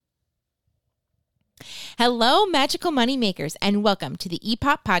Hello, magical moneymakers, and welcome to the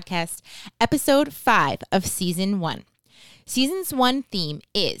EPOP Podcast, episode 5 of season 1. Season's 1 theme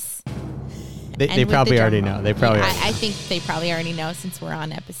is... They probably already know. I think they probably already know since we're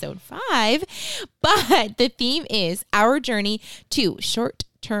on episode 5. But the theme is our journey to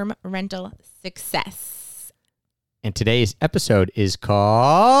short-term rental success. And today's episode is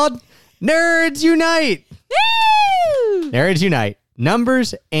called Nerds Unite. Woo! Nerds Unite.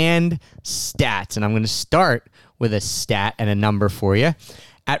 Numbers and stats. And I'm going to start with a stat and a number for you.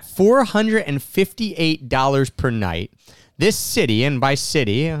 At $458 per night, this city, and by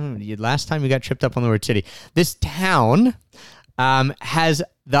city, last time you got tripped up on the word city, this town has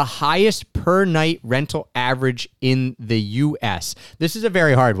the highest per night rental average in the U.S. This is a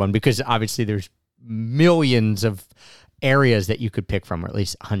very hard one because obviously there's millions of areas that you could pick from, or at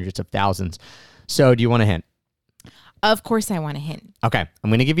least hundreds of thousands. So do you want a hint? Of course I want a hint. Okay, I'm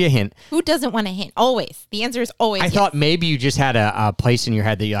going to give you a hint. Who doesn't want a hint? Always. The answer is always yes. Thought maybe you just had a place in your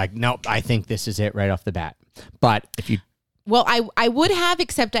head that you're like, nope, I think this is it right off the bat. But if you... Well, I would have,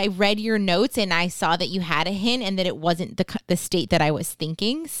 except I read your notes and I saw that you had a hint and that it wasn't the state that I was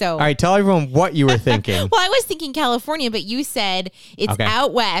thinking. So, all right, tell everyone what you were thinking. Well, I was thinking California, but you said it's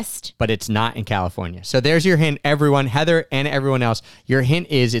out west. But it's not in California. So there's your hint, everyone, Heather and everyone else. Your hint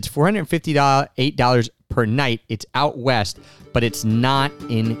is it's $458 per night. It's out west, but it's not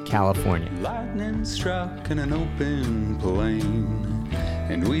in California. Lightning struck in an open plain,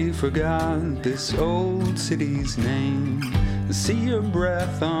 and we forgot this old city's name. See your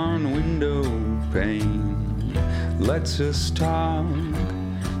breath on window pane. Let's just talk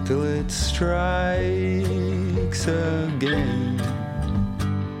till it strikes again.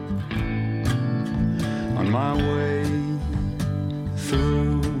 On my way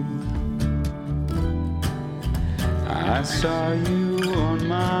through, I saw you on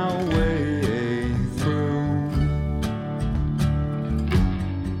my way through.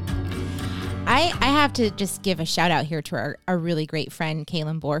 I have to just give a shout out here to our really great friend,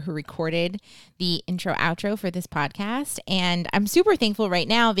 Kaylin Bohr, who recorded the intro outro for this podcast. And I'm super thankful right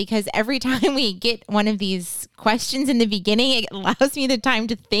now because every time we get one of these questions in the beginning, it allows me the time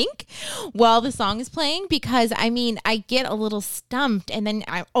to think while the song is playing, because I get a little stumped and then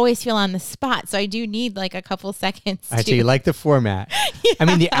I always feel on the spot. So I do need like a couple seconds. So you like the format. Yeah. I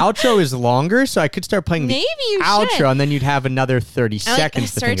mean, the outro is longer, so I could start playing the outro and then you'd have another 30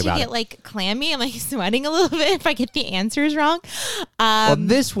 seconds to think about it. I start to get like clammy. I'm like sweating a little bit if I get the answers wrong. Well,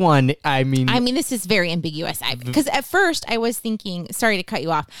 this one, I mean, this is very ambiguous. Because at first I was thinking, sorry to cut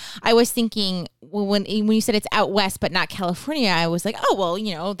you off. I was thinking when you said it's out west, but not California, I was like, oh,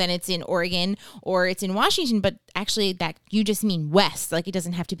 well, then it's in Oregon or it's in Washington. But actually that you just mean west. Like it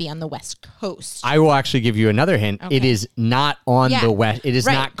doesn't have to be on the West Coast. I will actually give you another hint. Okay. It is not on the west. It is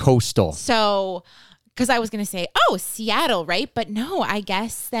not coastal. So... Because I was going to say, Seattle, right? But no, I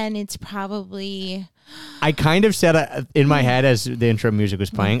guess then it's probably... I kind of said in my head as the intro music was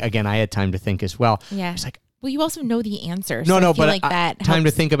playing. Again, I had time to think as well. Yeah. It's like... Well, you also know the answer. But that time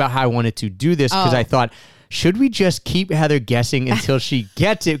to think about how I wanted to do this because I thought... Should we just keep Heather guessing until she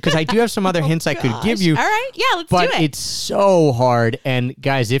gets it? Because I do have some other hints I could give you. All right. Yeah, let's do it. But it's so hard. And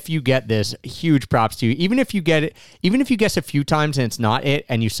guys, if you get this, huge props to you. Even if you get it, even if you guess a few times and it's not it,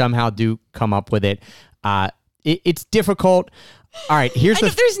 and you somehow do come up with it, it's difficult. All right, there's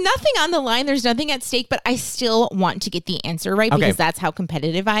nothing on the line. There's nothing at stake, but I still want to get the answer right because that's how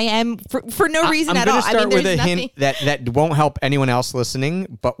competitive I am for no reason at all. I'm going to start with a hint that won't help anyone else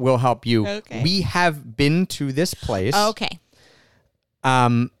listening, but will help you. Okay. We have been to this place. Okay.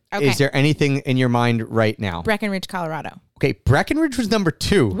 Is there anything in your mind right now? Breckenridge, Colorado. Okay, Breckenridge was number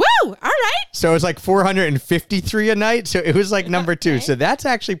 2. Woo! All right. So it was like $453 a night. So it was like number 2. So that's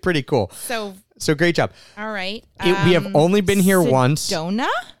actually pretty cool. So great job. All right. We have only been here once. Sedona?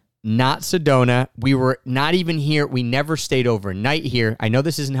 Not Sedona. We were not even here. We never stayed overnight here. I know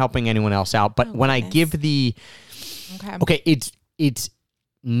this isn't helping anyone else out, but when I give the... Okay, it's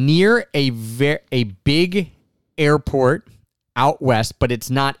near a big airport out west, but it's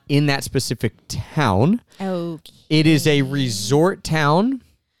not in that specific town. Okay. It is a resort town.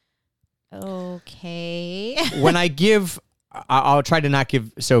 Okay. When I give... I'll try to not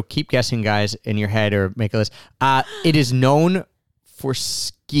give, so keep guessing, guys, in your head or make a list. It is known for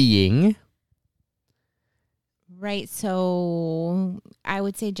skiing. Right, so I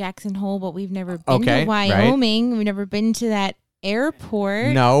would say Jackson Hole, but we've never been to Wyoming. Right. We've never been to that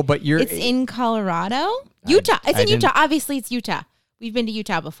airport. No, but It's in Colorado? Utah. It's in Utah. Obviously, it's Utah. We've been to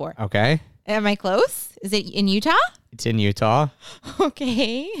Utah before. Okay. Am I close? Is it in Utah? It's in Utah.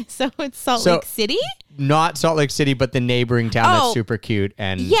 Okay. So it's Salt Lake City? Not Salt Lake City, but the neighboring town that's super cute.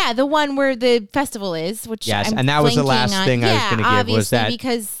 And yeah, the one where the festival is, which yes, I'm and that was the last thing I was going to give was that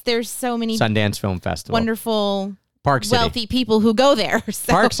because there's so many Sundance Film Festival. Wonderful Park City. wealthy people who go there.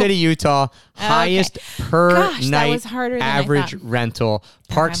 So. Park City, Utah, highest per night average rental.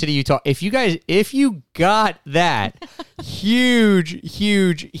 Park City, Utah. If you got that, huge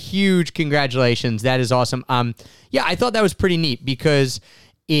congratulations. That is awesome. Yeah, I thought that was pretty neat because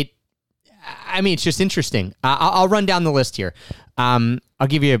it's just interesting. I'll run down the list here. I'll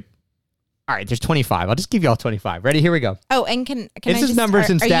give you all right, there's 25. I'll just give you all 25. Ready? Here we go. Oh, and can this I is just, numbers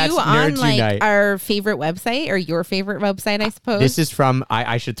and stats. Are you on Nerds Unite. our favorite website or your favorite website? I suppose this is from.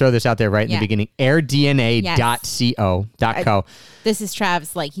 I should throw this out there right in the beginning. airdna.co.co. This is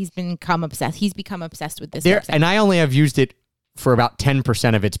Trav's. He's become obsessed. He's become obsessed with this website, and I only have used it for about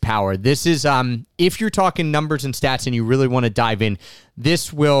 10% of its power. This is if you're talking numbers and stats and you really want to dive in,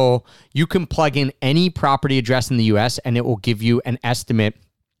 you can plug in any property address in the US and it will give you an estimate.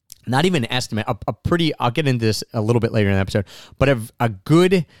 Not even an estimate, a pretty, I'll get into this a little bit later in the episode, but a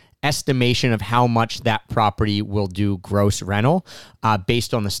good estimation of how much that property will do gross rental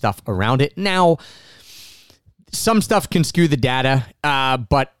based on the stuff around it. Now, some stuff can skew the data, and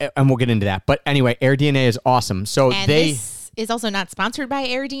we'll get into that. But anyway, AirDNA is awesome. So this is also not sponsored by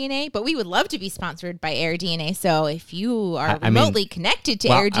AirDNA, but we would love to be sponsored by AirDNA. So if you are remotely connected to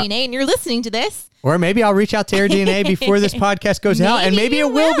AirDNA and you're listening to this, or maybe I'll reach out to AirDNA before this podcast goes out, and maybe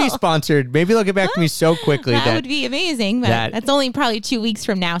it will be sponsored. Maybe they'll get back to me so quickly. That would be amazing, but that's only probably 2 weeks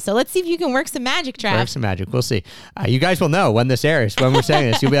from now. So let's see if you can work some magic, Trav. Work some magic. We'll see. You guys will know when this airs, when we're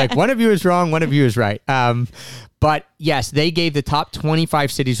saying this. You'll be like, one of you is wrong, one of you is right. But yes, they gave the top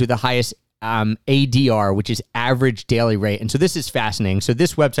 25 cities with the highest ADR, which is average daily rate. And so this is fascinating. So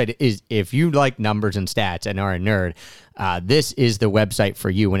this website is, if you like numbers and stats and are a nerd, this is the website for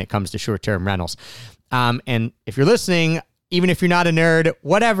you when it comes to short-term rentals. And if you're listening, even if you're not a nerd,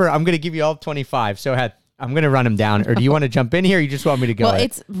 whatever, I'm going to give you all 25. So I'm going to run them down. Or do you want to jump in here? Or you just want me to go? Well,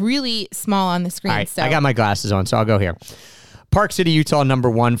 it's really small on the screen. All right, so I got my glasses on, so I'll go here. Park City, Utah, number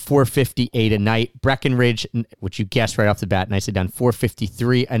 1, $458 a night. Breckenridge, which you guessed right off the bat, nicely done,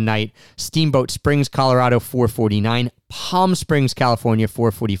 $453 a night. Steamboat Springs, Colorado, $449. Palm Springs, California,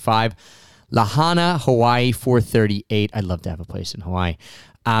 $445. Lahaina, Hawaii, $438. I'd love to have a place in Hawaii.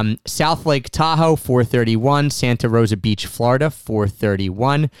 South Lake Tahoe, $431. Santa Rosa Beach, Florida,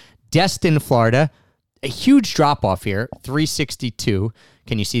 $431. Destin, Florida, a huge drop off here, $362.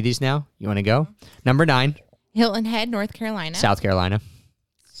 Can you see these now? You want to go? Number 9. Hilton Head, North Carolina. South Carolina.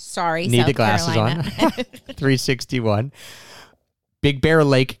 Sorry, Need South the glasses Carolina. on. 361. Big Bear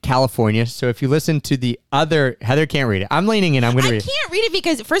Lake, California. So if you listen to the other, Heather can't read it. I'm leaning in. I'm going to read it. I can't read it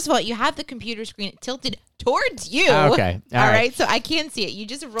because, first of all, you have the computer screen tilted towards you. Okay. All right. So I can't see it. You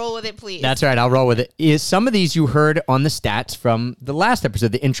just roll with it, please. That's right. I'll roll with it. Some of these you heard on the stats from the last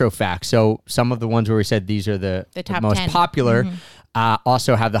episode, the intro facts. So some of the ones where we said these are the top most 10. popular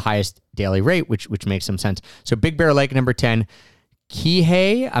also have the highest daily rate, which makes some sense. So Big Bear Lake, number 10.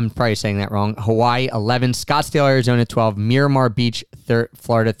 Kihei, I'm probably saying that wrong, Hawaii, 11. Scottsdale, Arizona, 12. Miramar Beach,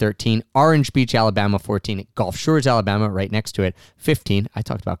 Florida, 13. Orange Beach, Alabama, 14. Gulf Shores, Alabama, right next to it, 15. I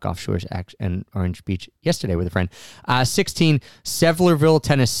talked about Gulf Shores and Orange Beach yesterday with a friend. 16. Sevierville,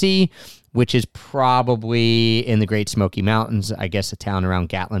 Tennessee, which is probably in the Great Smoky Mountains, I guess a town around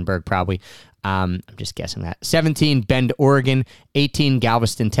Gatlinburg, probably. I'm just guessing that. 17, Bend, Oregon. 18,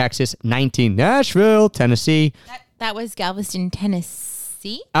 Galveston, Texas. 19, Nashville, Tennessee. That was Galveston,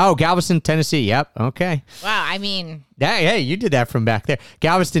 Tennessee? Oh, Galveston, Tennessee. Yep. Okay. Wow. I mean. Hey, you did that from back there.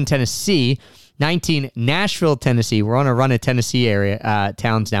 Galveston, Tennessee. 19, Nashville, Tennessee. We're on a run of Tennessee area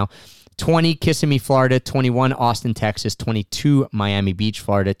towns now. 20, Kissimmee, Florida. 21, Austin, Texas. 22, Miami Beach,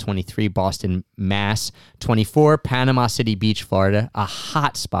 Florida. 23, Boston, Mass. 24, Panama City Beach, Florida. A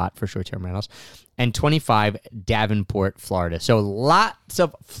hot spot for short-term rentals. And 25, Davenport, Florida. So lots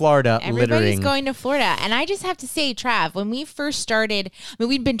of Florida Everybody's littering. going to Florida. And I just have to say, Trav, when we first started,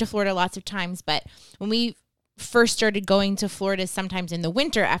 we'd been to Florida lots of times, but when we first started going to Florida sometimes in the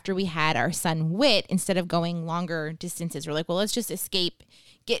winter after we had our son Whit, instead of going longer distances, we're like, well, let's just escape,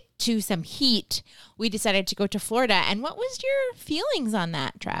 get to some heat. We decided to go to Florida. And what was your feelings on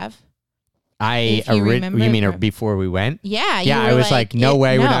that, Trav? You mean before we went? Yeah. Yeah, I was like, no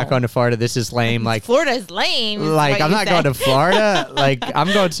way, we're not going to Florida. This is lame. Like Florida's lame. Like, I'm not going to Florida. Like,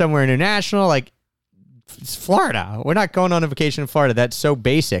 I'm going somewhere international. Like, it's Florida. We're not going on a vacation in Florida. That's so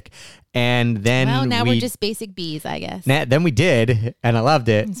basic. And then now we're just basic bees, I guess. Then we did, and I loved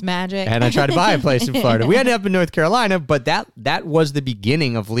it. It's magic. And I tried to buy a place in Florida. We ended up in North Carolina, but that was the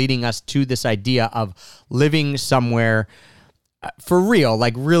beginning of leading us to this idea of living somewhere for real,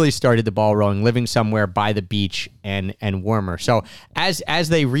 like really started the ball rolling, living somewhere by the beach and warmer. So as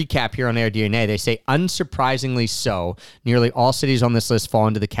they recap here on AirDNA, they say, unsurprisingly so, nearly all cities on this list fall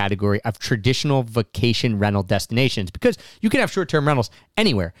into the category of traditional vacation rental destinations, because you can have short-term rentals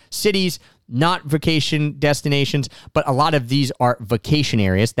anywhere. Cities, not vacation destinations, but a lot of these are vacation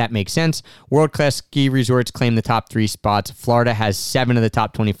areas. That makes sense. World-class ski resorts claim the top 3 spots. Florida has 7 of the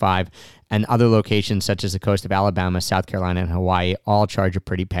top 25, and other locations such as the coast of Alabama, South Carolina, and Hawaii all charge a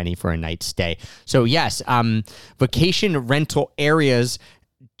pretty penny for a night's stay. So yes, vacation rental areas,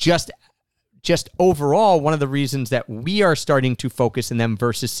 just overall, one of the reasons that we are starting to focus in them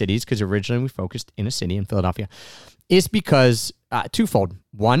versus cities, because originally we focused in a city in Philadelphia, is because twofold.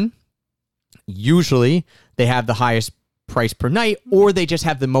 One, usually they have the highest price per night, or they just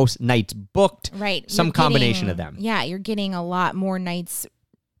have the most nights booked. Right. Some combination of them. Yeah, you're getting a lot more nights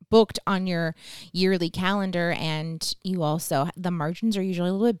booked on your yearly calendar, and you also, the margins are usually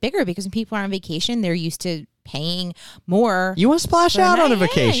a little bit bigger because when people are on vacation, they're used to paying more. You want to splash out on a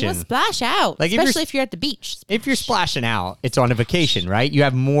vacation. Yeah, you want to splash out, like especially if you're at the beach. If you're splashing out, it's on a vacation, right? You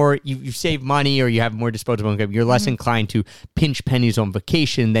have more, you save money, or you have more disposable income. You're less inclined to pinch pennies on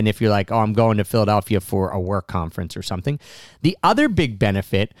vacation than if you're like, oh, I'm going to Philadelphia for a work conference or something. The other big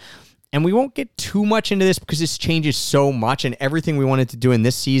benefit, and we won't get too much into this because this changes so much, and everything we wanted to do in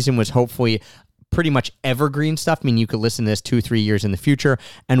this season was hopefully pretty much evergreen stuff. I mean, you could listen to this 2-3 years in the future,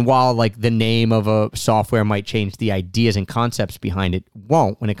 and while like the name of a software might change, the ideas and concepts behind it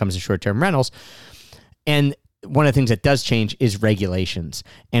won't when it comes to short-term rentals. And one of the things that does change is regulations.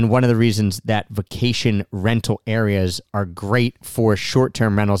 And one of the reasons that vacation rental areas are great for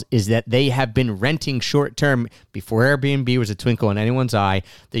short-term rentals is that they have been renting short-term before Airbnb was a twinkle in anyone's eye.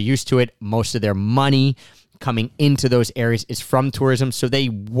 They're used to it. Most of their money coming into those areas is from tourism, so they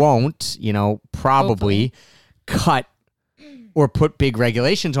won't, probably cut or put big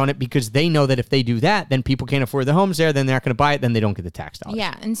regulations on it, because they know that if they do that, then people can't afford the homes there, then they're not going to buy it, then they don't get the tax dollars.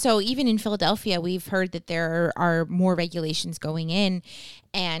 Yeah, and so even in Philadelphia, we've heard that there are more regulations going in,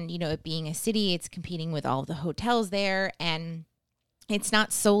 and, it being a city, it's competing with all of the hotels there, and it's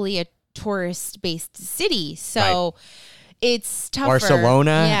not solely a tourist-based city, so... Right. It's tougher.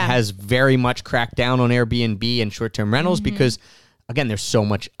 Barcelona has very much cracked down on Airbnb and short-term rentals because, again, there's so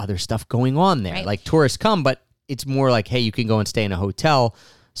much other stuff going on there. Right. Like, tourists come, but it's more like, hey, you can go and stay in a hotel.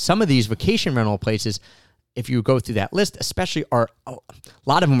 Some of these vacation rental places, if you go through that list, especially a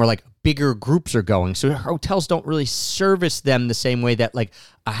lot of them are like bigger groups are going. So hotels don't really service them the same way that like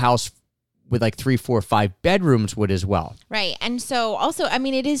a house with like 3, 4, 5 bedrooms would as well. Right. And so also, I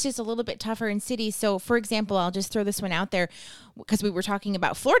mean, it is just a little bit tougher in cities. So for example, I'll just throw this one out there because we were talking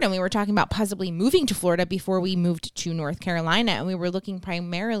about Florida and we were talking about possibly moving to Florida before we moved to North Carolina. And we were looking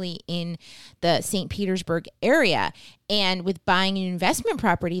primarily in the St. Petersburg area. And with buying an investment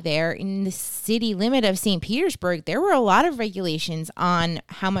property there in the city limit of St. Petersburg, there were a lot of regulations on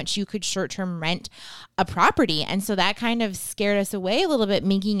how much you could short-term rent a property. And so that kind of scared us away a little bit,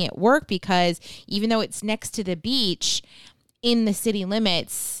 making it work, because even though it's next to the beach, in the city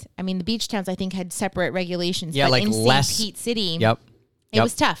limits, I mean, the beach towns, I think, had separate regulations. Yeah, but like in less. St. Pete City, Yep. It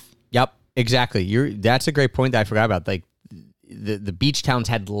was tough. Yep, exactly. That's a great point that I forgot about. Like, the beach towns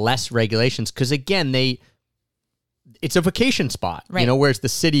had less regulations because, again, it's a vacation spot, right. Whereas the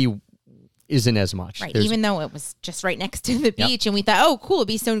city isn't as much. Right, even though it was just right next to the beach, and we thought, oh, cool, it'd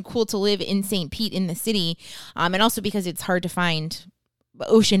be so cool to live in St. Pete in the city, and also because it's hard to find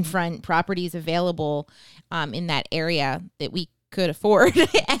oceanfront properties available in that area that we could afford.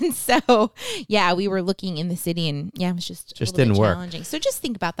 And so, we were looking in the city, and it was just a little didn't bit work. challenging. So just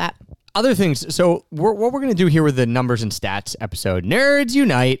think about that. Other things. So what we're going to do here with the numbers and stats episode, Nerds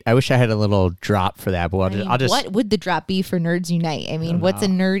Unite. I wish I had a little drop for that, but I'll just. What would the drop be for Nerds Unite? I mean, what's a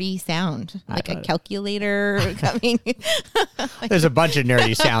nerdy sound? Like a calculator coming? There's a bunch of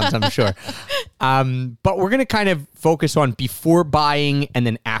nerdy sounds, I'm sure. But we're going to kind of focus on before buying and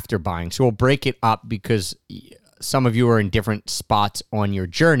then after buying. So we'll break it up because some of you are in different spots on your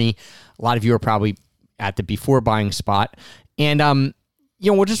journey. A lot of you are probably at the before buying spot. And,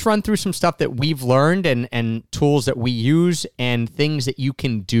 we'll just run through some stuff that we've learned and tools that we use and things that you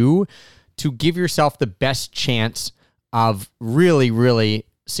can do to give yourself the best chance of really, really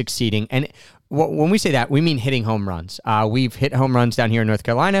succeeding. And when we say that, we mean hitting home runs. We've hit home runs down here in North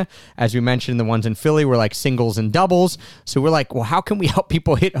Carolina. As we mentioned, the ones in Philly were like singles and doubles. So we're like, well, how can we help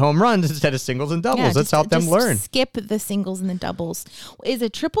people hit home runs instead of singles and doubles? Let's help them learn. Skip the singles and the doubles. Is a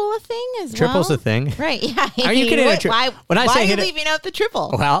triple a thing as Triple's well? a thing. Right, yeah. Are you kidding? Why are you leaving out the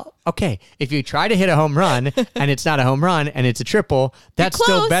triple? Well, okay. If you try to hit a home run and it's not a home run and it's a triple, that's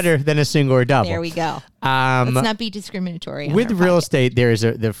still better than a single or double. There we go. Let's not be discriminatory. With real estate, there is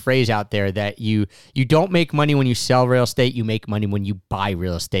the phrase out there that you don't make money when you sell real estate, you make money when you buy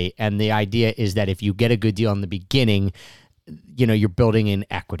real estate. And the idea is that if you get a good deal in the beginning, you're building in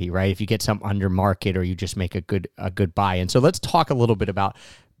equity, right? If you get some under market or you just make a good buy. And so let's talk a little bit about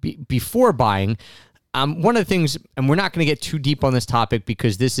before buying. One of the things, and we're not going to get too deep on this topic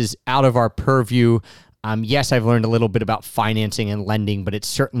because this is out of our purview. Yes, I've learned a little bit about financing and lending, but it's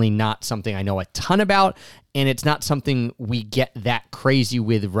certainly not something I know a ton about, and it's not something we get that crazy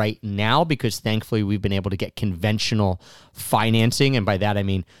with right now because thankfully we've been able to get conventional financing, and by that I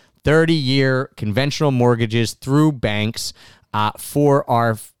mean 30-year conventional mortgages through banks for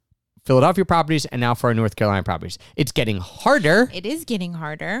our Philadelphia properties and now for our North Carolina properties. It's getting harder. It is getting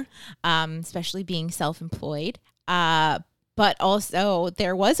harder, especially being self-employed. But also,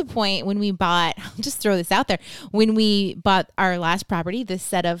 there was a point when we bought, I'll just throw this out there, when we bought our last property, this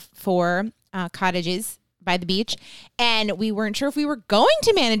set of 4 cottages by the beach, and we weren't sure if we were going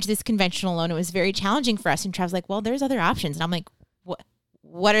to manage this conventional loan. It was very challenging for us. And Trav's like, well, there's other options. And I'm like,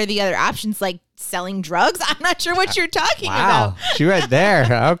 what are the other options? Like selling drugs? I'm not sure what you're talking about. She went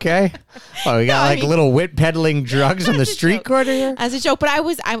there. Okay. Well, we got little wit peddling drugs on the street corner here. As a joke, but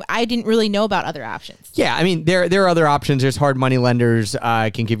I didn't really know about other options. Yeah, I mean, there are other options. There's hard money lenders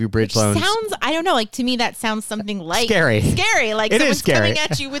can give you bridge loans. Sounds, I don't know, like to me that sounds something like scary. Like it someone's is scary. coming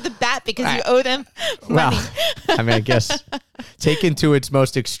at you with a bat because you owe them money. Well, I mean, I guess taken to its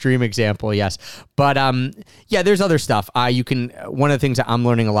most extreme example, yes. But yeah, there's other stuff. One of the things that I'm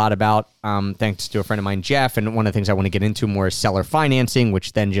learning a lot about, thanks to a friend of mine, Jeff, and one of the things I want to get into more is seller financing,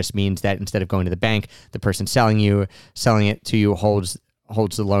 which then just means that instead of going to the bank, the person selling it to you holds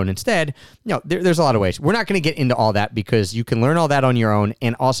the loan instead. There's a lot of ways. We're not going to get into all that because you can learn all that on your own.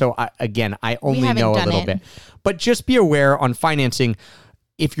 And also, I only know a little bit. But just be aware on financing,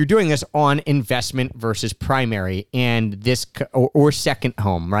 if you're doing this on investment versus primary and this or second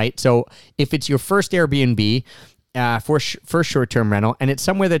home, right? So if it's your first Airbnb, for short-term rental, and it's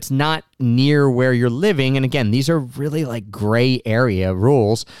somewhere that's not near where you're living, and again, these are really like gray area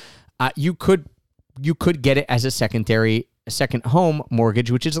rules, you could get it as a second home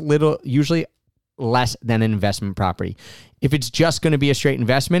mortgage, which is usually less than an investment property. If it's just going to be a straight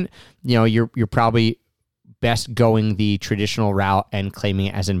investment, you're probably best going the traditional route and claiming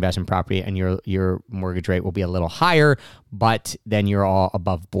it as an investment property, and your mortgage rate will be a little higher, but then you're all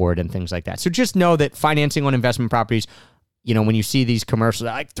above board and things like that. So just know that financing on investment properties, when you see these commercials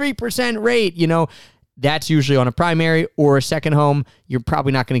like 3% rate, that's usually on a primary or a second home. You're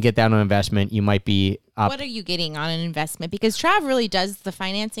probably not going to get that on investment. You might be up. What are you getting on an investment? Because Trav really does the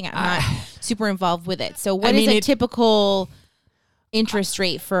financing. I'm not super involved with it. So what is a typical interest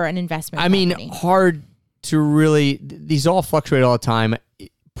rate for an investment property? Hard to really, these all fluctuate all the time.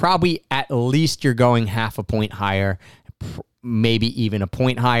 Probably at least you're going half a point higher, maybe even a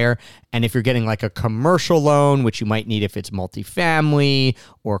point higher. And if you're getting like a commercial loan, which you might need if it's multifamily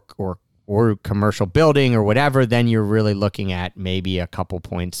or commercial building or whatever, then you're really looking at maybe a couple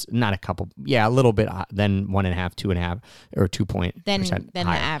points, a little bit, then 1.5, 2.5, or 2 point. Then higher. The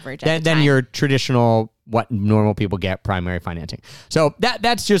average. Then your traditional, what normal people get, primary financing. So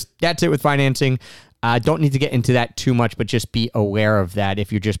that's it with financing. Don't need to get into that too much, but just be aware of that.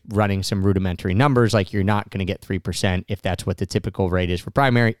 If you're just running some rudimentary numbers, like you're not going to get 3% if that's what the typical rate is for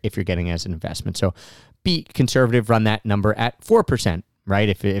primary, if you're getting it as an investment. So be conservative, run that number at 4%, right?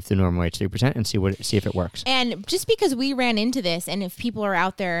 If the normal rate's 3%, and see if it works. And just because we ran into this, and if people are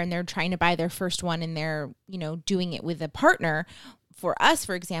out there and they're trying to buy their first one and they're, doing it with a partner, for us,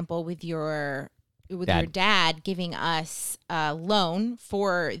 for example, with your dad giving us a loan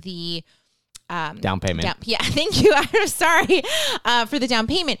for the down payment. Thank you. I'm sorry for the down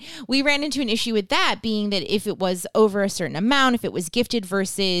payment. We ran into an issue with that being that if it was over a certain amount, if it was gifted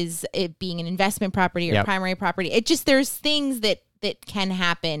versus it being an investment property or primary property, there's things that that can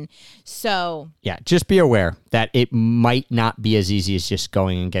happen. So yeah, just be aware that it might not be as easy as just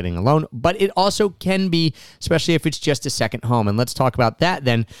going and getting a loan, but it also can be, especially if it's just a second home. And let's talk about that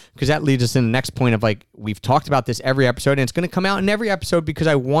then, because that leads us to the next point of like, we've talked about this every episode, and it's going to come out in every episode because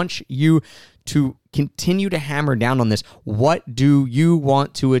I want you to continue to hammer down on this. What do you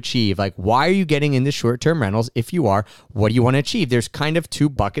want to achieve? Like, why are you getting into short-term rentals? If you are, what do you want to achieve? There's kind of two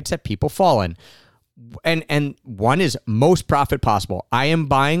buckets that people fall in. And one is most profit possible. I am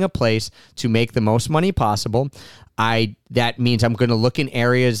buying a place to make the most money possible. That means I'm going to look in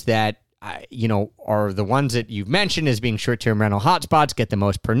areas that are the ones that you've mentioned as being short-term rental hotspots, get the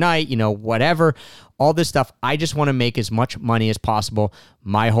most per night, whatever, all this stuff. I just want to make as much money as possible.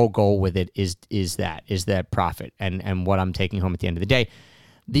 My whole goal with it is that profit and what I'm taking home at the end of the day.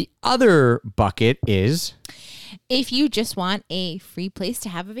 The other bucket is if you just want a free place to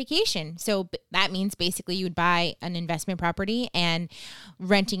have a vacation. So that means basically you would buy an investment property and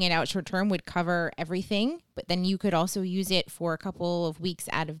renting it out short term would cover everything. But then you could also use it for a couple of weeks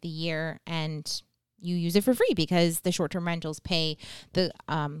out of the year and you use it for free because the short term rentals pay the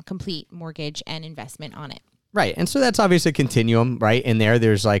complete mortgage and investment on it. Right. And so that's obviously a continuum, right? And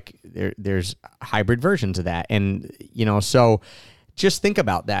there's hybrid versions of that. And, so just think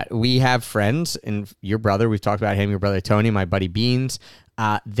about that. We have friends, and your brother, we've talked about him, your brother Tony, my buddy Beans.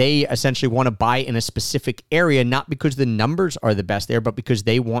 They essentially want to buy in a specific area, not because the numbers are the best there, but because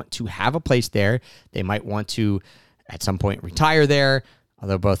they want to have a place there. They might want to, at some point, retire there,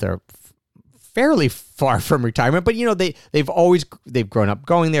 although both are fairly far from retirement. But, they've grown up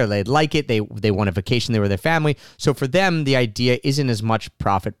going there. They like it. They want a vacation there with their family. So for them, the idea isn't as much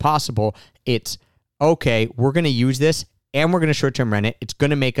profit possible. It's, okay, we're going to use this, and we're going to short-term rent it. It's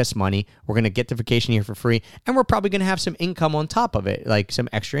going to make us money. We're going to get the vacation here for free, and we're probably going to have some income on top of it, like some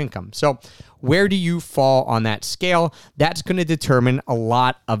extra income. So where do you fall on that scale? That's going to determine a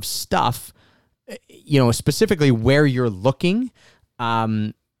lot of stuff, specifically where you're looking.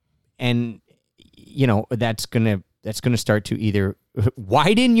 And, that's going to start to either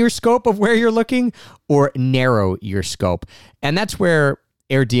widen your scope of where you're looking or narrow your scope. And that's where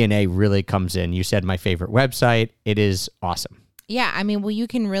AirDNA really comes in. You said my favorite website. It is awesome. Yeah, you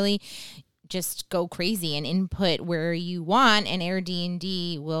can really just go crazy and input where you want, and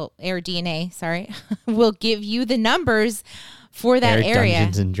AirDNA will give you the numbers for that Air area.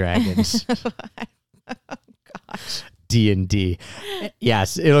 Dungeons and Dragons. Oh gosh. D&D.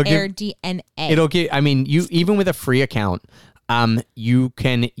 Yes, it'll give AirDNA. It'll give. You even with a free account, you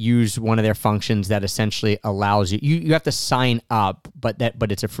can use one of their functions that essentially allows you. You have to sign up, but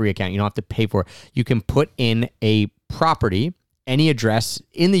it's a free account. You don't have to pay for it. You can put in a property, any address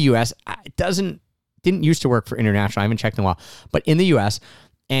in the U.S. It didn't used to work for international. I haven't checked in a while, but in the U.S.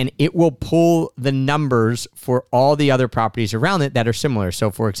 and it will pull the numbers for all the other properties around it that are similar. So,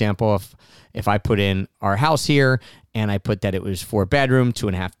 for example, if I put in our house here and I put that it was 4-bedroom,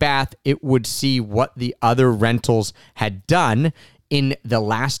 2.5 bath, it would see what the other rentals had done in the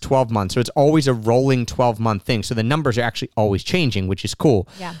last 12 months. So it's always a rolling 12-month thing. So the numbers are actually always changing, which is cool.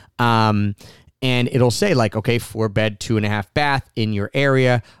 Yeah. And it'll say like, okay, 4-bed, 2.5 bath in your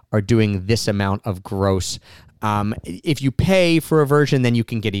area are doing this amount of gross. If you pay for a version, then you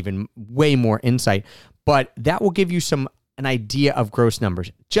can get even way more insight. But that will give you an idea of gross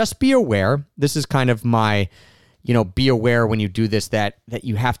numbers. Just be aware. This is kind of my, be aware when you do this that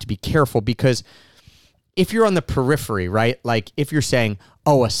you have to be careful, because if you're on the periphery, right? Like if you're saying,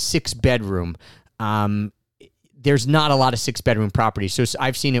 a 6-bedroom, there's not a lot of 6-bedroom properties. So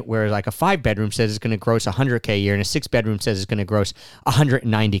I've seen it where like a 5-bedroom says it's going to gross $100K a year and a 6-bedroom says it's going to gross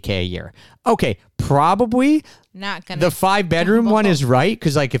 $190K a year. Okay, probably not gonna. The 5-bedroom one is right,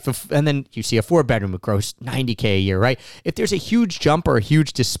 because like and then you see a 4-bedroom would gross $90K a year, right? If there's a huge jump or a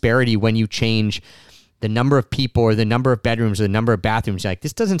huge disparity when you change the number of people or the number of bedrooms or the number of bathrooms, like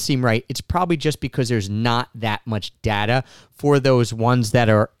this doesn't seem right. It's probably just because there's not that much data for those ones that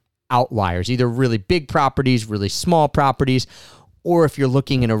are outliers, either really big properties, really small properties, or if you're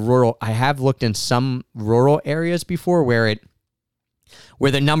looking in a rural. I have looked in some rural areas before where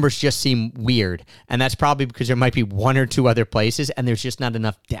the numbers just seem weird, and that's probably because there might be one or two other places and there's just not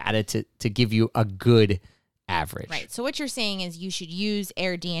enough data to give you a good average. Right. So what you're saying is you should use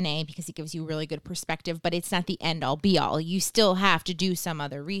AirDNA because it gives you really good perspective, but it's not the end all be all. You still have to do some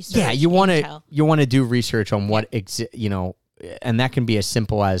other research. Yeah, you want to do research on what and that can be as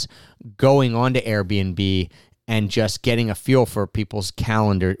simple as going onto Airbnb and just getting a feel for people's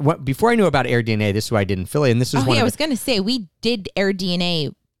calendar. Before I knew about AirDNA, this is what I did in Philly, and this is I was going to say we did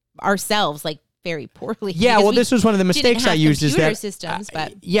AirDNA ourselves like very poorly. Yeah, because well, we this was one of the didn't mistakes have I used is computer that systems,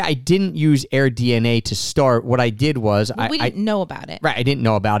 but I didn't use AirDNA to start. What I did was we didn't know about it. I didn't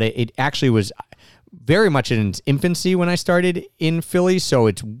know about it. It actually was very much in its infancy when I started in Philly, so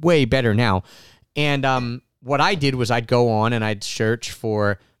it's way better now. And what I did was I'd go on and I'd search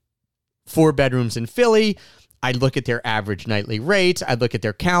for 4 bedrooms in Philly. I'd look at their average nightly rates. I'd look at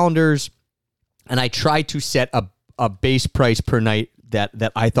their calendars, and I tried to set a base price per night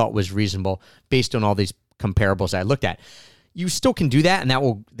that I thought was reasonable based on all these comparables I looked at. You still can do that, and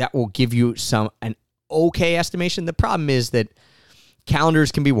that will give you an okay estimation. The problem is that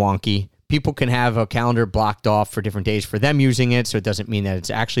calendars can be wonky. People can have a calendar blocked off for different days for them using it, so it doesn't mean that it's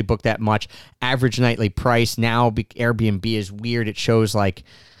actually booked that much. Average nightly price now, Airbnb is weird. It shows like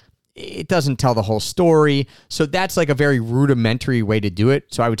it doesn't tell the whole story. So that's like a very rudimentary way to do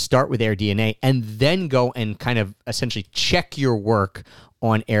it. So I would start with AirDNA and then go and kind of essentially check your work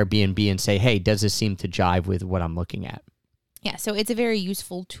on Airbnb and say, hey, does this seem to jive with what I'm looking at? Yeah, so it's a very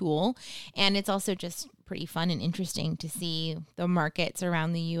useful tool, and it's also just pretty fun and interesting to see the markets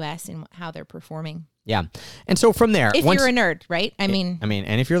around the U.S. and how they're performing. Yeah. And so from there, if you're a nerd, right? I mean,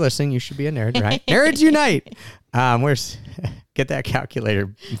 and if you're listening, you should be a nerd, right? Nerds unite. Where's get that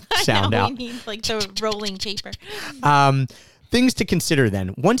calculator sound out? We need like the rolling paper. Things to consider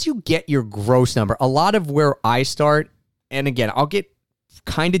then. Once you get your gross number, a lot of where I start, and again, I'll get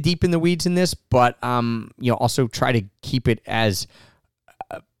kind of deep in the weeds in this, but also try to keep it as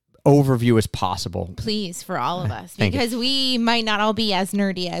overview as possible. Please, for all of us, because we might not all be as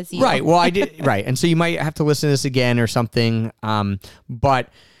nerdy as you. Right. Well, I did. Right. And so you might have to listen to this again or something. But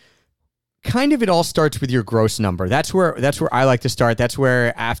kind of it all starts with your gross number. That's where I like to start. That's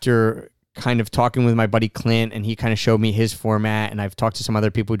where after kind of talking with my buddy Clint, and he kind of showed me his format, and I've talked to some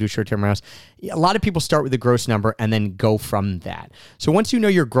other people who do short-term rentals. A lot of people start with the gross number and then go from that. So once you know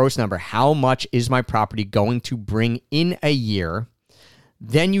your gross number, how much is my property going to bring in a year?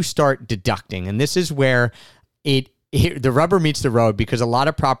 Then you start deducting. And this is where the rubber meets the road, because a lot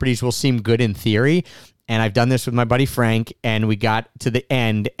of properties will seem good in theory. And I've done this with my buddy Frank, and we got to the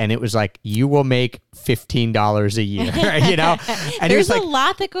end, and it was like, you will make $15 a year, And there's like, a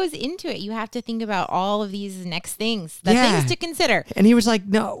lot that goes into it. You have to think about all of these next things, things to consider. And he was like,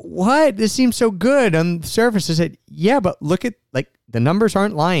 no, what? This seems so good on the surface. I said, yeah, but look at the numbers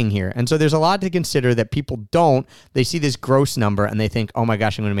aren't lying here. And so there's a lot to consider that people don't. They see this gross number and they think, oh my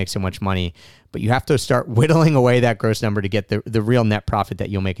gosh, I'm going to make so much money. But you have to start whittling away that gross number to get the real net profit that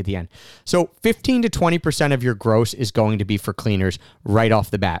you'll make at the end. So 15 to 20% of your gross is going to be for cleaners right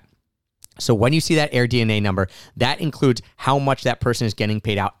off the bat. So when you see that AirDNA number, that includes how much that person is getting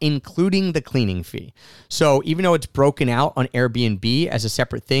paid out, including the cleaning fee. So even though it's broken out on Airbnb as a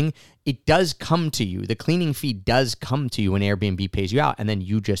separate thing, it does come to you. The cleaning fee does come to you when Airbnb pays you out, and then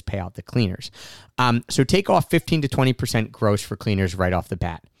you just pay out the cleaners. So take off 15 to 20% gross for cleaners right off the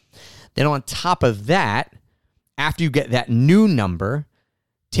bat. Then on top of that, after you get that new number,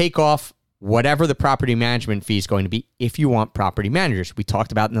 take off whatever the property management fee is going to be if you want property managers. We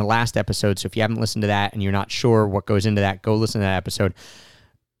talked about in the last episode, so if you haven't listened to that and you're not sure what goes into that, go listen to that episode.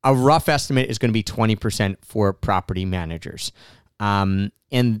 A rough estimate is going to be 20% for property managers. And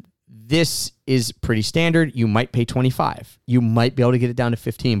this is pretty standard. You might pay 25. You might be able to get it down to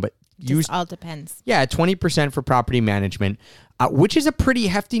 15, but all depends. Yeah, 20% for property management, which is a pretty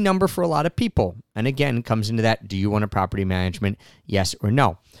hefty number for a lot of people. And again, comes into that, do you want a property management? Yes or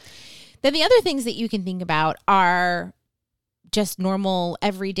no? Then the other things that you can think about are just normal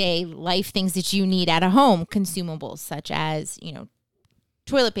everyday life things that you need at a home, consumables such as,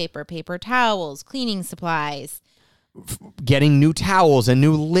 toilet paper, paper towels, cleaning supplies. Getting new towels and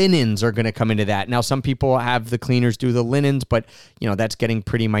new linens are going to come into that. Now, some people have the cleaners do the linens, but that's getting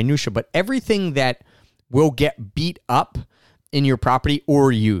pretty minutia. But everything that will get beat up in your property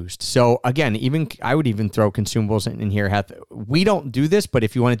or used. So again, I would even throw consumables in here. We don't do this, but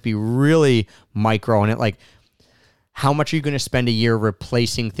if you want it to be really micro on it, like how much are you going to spend a year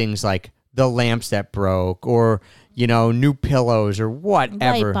replacing things like the lamps that broke or, new pillows or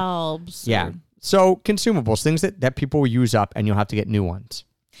whatever. Light bulbs. Yeah. So consumables, things that people will use up and you'll have to get new ones.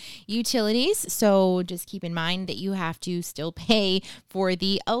 Utilities. So just keep in mind that you have to still pay for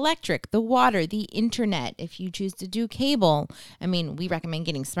the electric, the water, the internet. If you choose to do cable, we recommend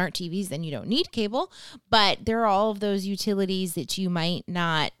getting smart TVs, then you don't need cable, but there are all of those utilities that you might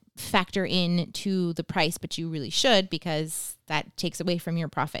not factor in to the price, but you really should, because that takes away from your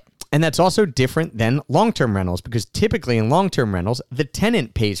profit. And that's also different than long-term rentals, because typically in long-term rentals, the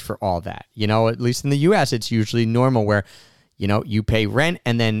tenant pays for all that. At least in the U.S., it's usually normal where, you pay rent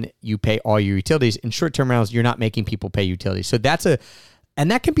and then you pay all your utilities. In short-term rentals, you're not making people pay utilities. So that's And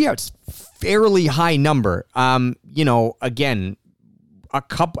that can be a fairly high number. Again,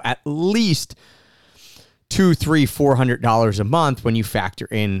 at least $200, $300, $400 a month when you factor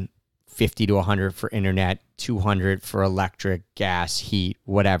in $50 to $100 for internet, $200 for electric, gas, heat,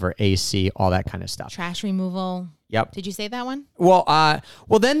 whatever, AC, all that kind of stuff. Trash removal. Yep. Did you say that one? Well,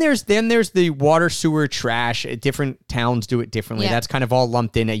 then there's the water, sewer, trash. Different towns do it differently. Yeah. That's kind of all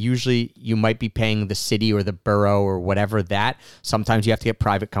lumped in. Usually, you might be paying the city or the borough or whatever that. Sometimes you have to get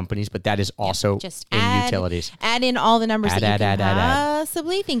private companies, but that is also Just in utilities. Add in all the numbers that you add. can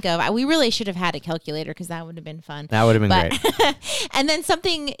possibly think of. We really should have had a calculator because that would have been fun. That would have been great. And then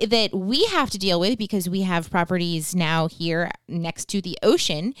something that we have to deal with because we have properties now here next to the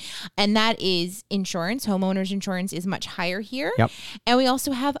ocean, and that is insurance. Homeowners insurance is much higher here. Yep. And we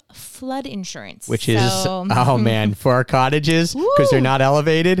also have flood insurance. Which is, oh man, for our cottages, because they're not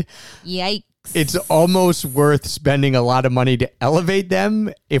elevated. Yikes. It's almost worth spending a lot of money to elevate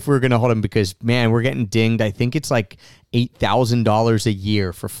them if we're going to hold them because, man, we're getting dinged. I think it's like $8,000 a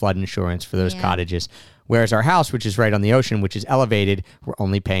year for flood insurance for those cottages. Whereas our house, which is right on the ocean, which is elevated, we're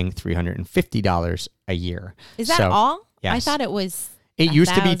only paying $350 a year. Is that all? Yes. I thought it was... It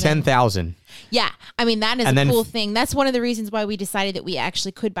used to be $10,000. Yeah. I mean, that is And a then cool thing. That's one of the reasons why we decided that we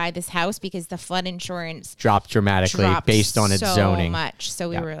actually could buy this house because the flood insurance dropped dramatically based on its so zoning. Much. So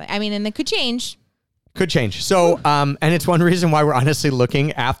we were like, I mean, and it could change. Could change. So, and it's one reason why we're honestly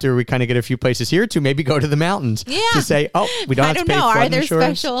looking after we kind of get a few places here to maybe go to the mountains to say, oh, we don't have to pay flood Are there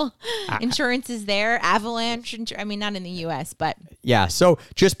insurance. special insurances there? Avalanche? I mean, not in the U.S., but. Yeah. So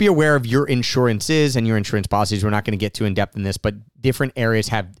just be aware of your insurances and your insurance policies. We're not going to get too in depth in this, but different areas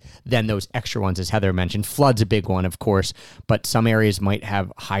have then those extra ones, as Heather mentioned. Flood's a big one, of course, but some areas might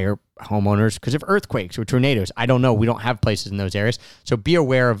have higher homeowners because of earthquakes or tornadoes. I don't know. We don't have places in those areas. So be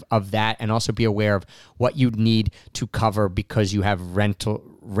aware of that and also be aware of what you'd need to cover because you have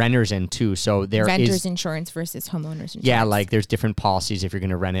renters in too. So there Renters insurance versus homeowners insurance. Yeah, like there's different policies if you're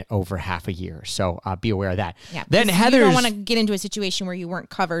going to rent it over half a year. So be aware of that. Yeah. Then you don't want to get into a situation where you weren't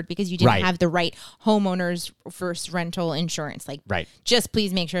covered because you didn't have the right homeowners versus rental insurance. Like, just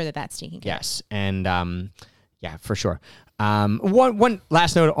please make sure that that's taken care of. Yes. And yeah, for sure. One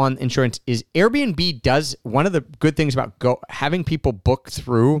last note on insurance is Airbnb does one of the good things about having people book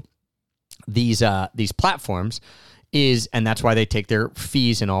through these platforms is, and that's why they take their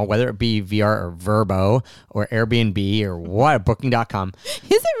fees and all, whether it be VR or Vrbo or Airbnb or what, Booking.com. Is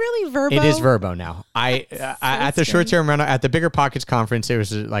it really Vrbo? It is Vrbo now. At the Short Term Rental, at the Bigger Pockets conference, there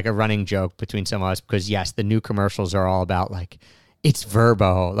was like a running joke between some of us because yes, the new commercials are all about like, it's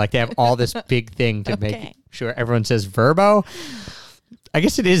Vrbo. Like they have all this big thing to make sure everyone says Vrbo. I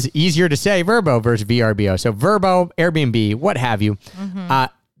guess it is easier to say Vrbo versus VRBO. So Vrbo, Airbnb, what have you.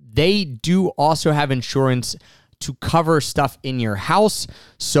 Mm-hmm. They do also have insurance to cover stuff in your house.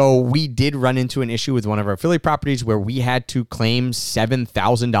 So we did run into an issue with one of our Philly properties where we had to claim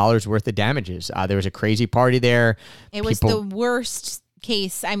 $7,000 worth of damages. There was a crazy party there. It was the worst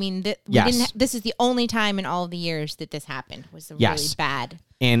case. I mean, this is the only time in all of the years that this happened. It was really bad.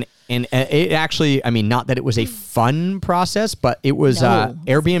 And it actually, I mean, not that it was a fun process, but it was,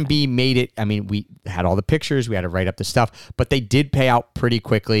 Airbnb made it, I mean, we had all the pictures, we had to write up the stuff, but they did pay out pretty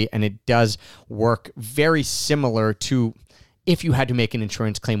quickly, and it does work very similar to if you had to make an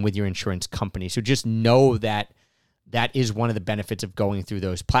insurance claim with your insurance company. So just know that that is one of the benefits of going through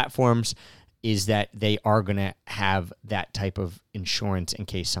those platforms is that they are going to have that type of insurance in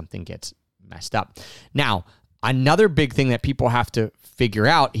case something gets messed up. Now, another big thing that people have to figure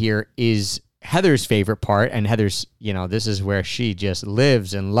out here is Heather's favorite part, and Heather's, this is where she just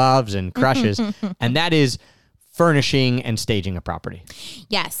lives and loves and crushes, and that is furnishing and staging a property.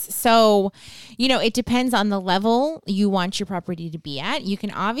 Yes. So, it depends on the level you want your property to be at. You can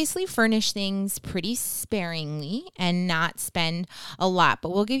obviously furnish things pretty sparingly and not spend a lot, but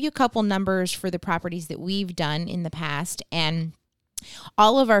we'll give you a couple numbers for the properties that we've done in the past. And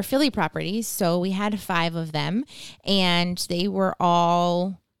all of our Philly properties, so we had 5 of them, and they were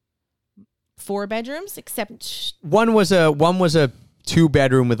all 4 bedrooms, except one was a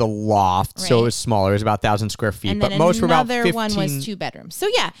 2-bedroom with a loft, so it was smaller. It was about 1,000 square feet, but most were about 15. Another one was 2 bedrooms. So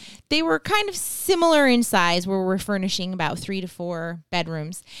yeah, they were kind of similar in size, where we're furnishing about 3 to 4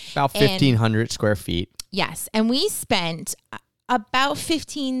 bedrooms, about 1,500 square feet. Yes, and we spent about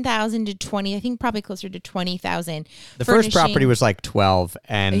 15,000 to 20. I think probably closer to 20,000. The first property was like 12,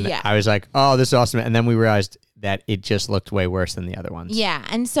 and I was like, "Oh, this is awesome!" And then we realized that it just looked way worse than the other ones. Yeah,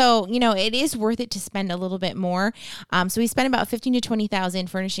 and so it is worth it to spend a little bit more. So we spent about 15 to 20,000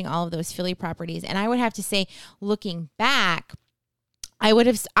 furnishing all of those Philly properties, and I would have to say, looking back,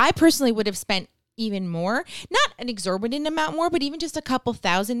 I personally would have spent even more, not an exorbitant amount more, but even just a couple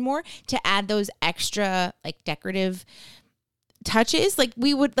thousand more to add those extra like decorative touches. Like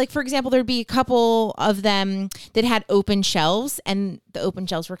we would, like, for example, there'd be a couple of them that had open shelves, and the open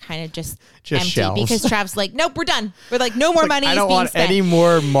shelves were kind of just empty shelves. because Trav's like, nope, we're done. We're like, no more money. I is don't being want spent. any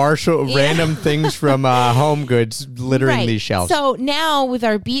more random things from Home Goods littering Right. these shelves. So now with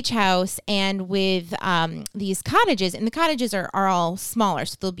our beach house and with these cottages, and the cottages are all smaller,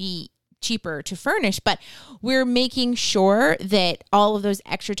 so they'll be cheaper to furnish, but we're making sure that all of those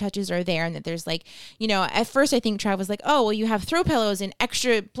extra touches are there, and that there's like, you know, at first I think Trav was like, oh, well, you have throw pillows and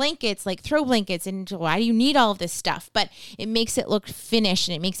extra blankets, like throw blankets, and why do you need all of this stuff? But it makes it look finished,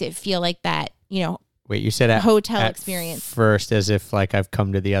 and it makes it feel like that, you know, Wait, you said hotel at experience. first as if like I've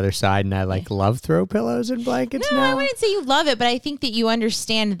come to the other side and I like love throw pillows and blankets No, now? I wouldn't say you love it, but I think that you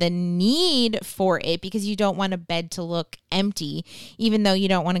understand the need for it because you don't want a bed to look empty, even though you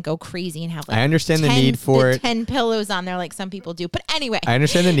don't want to go crazy and have like I understand the need for it. 10 pillows on there like some people do. But anyway, I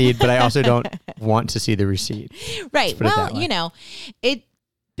understand the need, but I also don't want to see the receipt. right. put it that Well, way. you know, it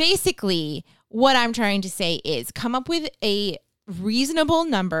basically what I'm trying to say is come up with a reasonable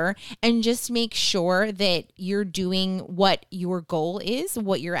number and just make sure that you're doing what your goal is,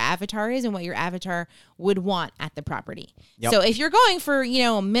 what your avatar is, and what your avatar would want at the property. Yep. So if you're going for, you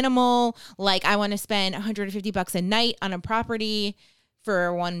know, minimal, like I want to spend $150 a night on a property for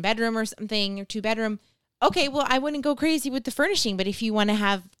a 1 bedroom or something, or 2 bedroom, okay, well, I wouldn't go crazy with the furnishing, but if you want to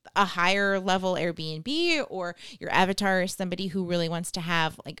have a higher level Airbnb, or your avatar is somebody who really wants to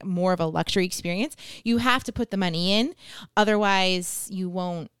have like more of a luxury experience, you have to put the money in. Otherwise, you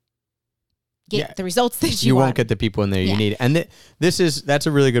won't get the results that you want. Won't get the people in there you Yeah. need. And that's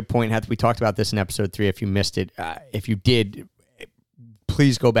a really good point, Heath. We talked about this in episode 3. If you missed it, if you did,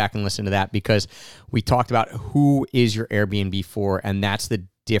 please go back and listen to that, because we talked about who is your Airbnb for, and that's the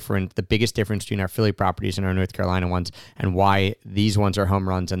biggest difference between our Philly properties and our North Carolina ones, and why these ones are home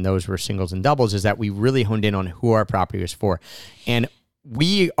runs and those were singles and doubles, is that we really honed in on who our property was for. And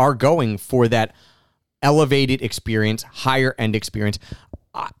we are going for that elevated experience, higher end experience.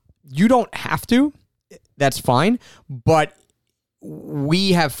 You don't have to, that's fine, but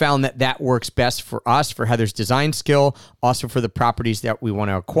we have found that works best for us, for Heather's design skill, also for the properties that we want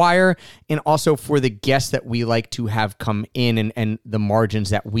to acquire, and also for the guests that we like to have come in, and the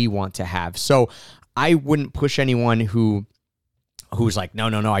margins that we want to have. So I wouldn't push anyone who's like, no,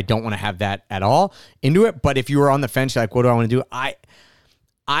 I don't want to have that at all into it. But if you were on the fence, you're like, what do I want to do?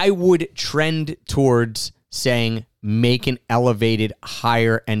 I would trend towards saying make an elevated,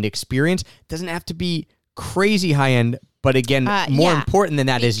 higher end experience. It doesn't have to be crazy high end, but again, more important than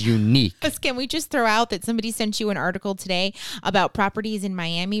that is unique. Can we just throw out that somebody sent you an article today about properties in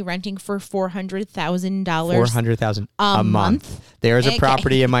Miami renting for $400,000? $400,000 a month. There's a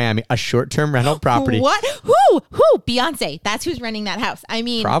property in Miami, a short-term rental property. What? Who? Beyonce. That's who's renting that house. I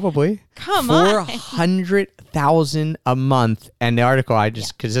mean, Probably. Come on. $400,000 a month. And the article,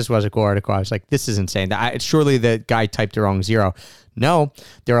 because this was a cool article, I was like, this is insane. Surely the guy typed the wrong zero. No,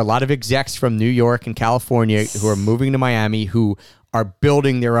 there are a lot of execs from New York and California who are moving to Miami who are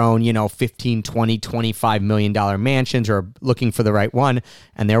building their own, $15, $20, $25 million mansions, or looking for the right one.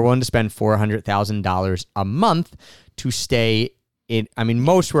 And they're willing to spend $400,000 a month to stay in. I mean,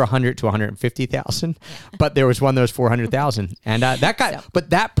 most were $100,000 to $150,000, but there was one that was $400,000. And that guy, but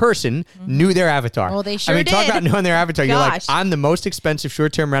that person knew their avatar. Well, they sure I mean, talk did. about knowing their avatar. You're like, Gosh. I'm the most expensive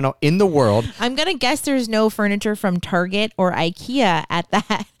short-term rental in the world. I'm going to guess there's no furniture from Target or IKEA at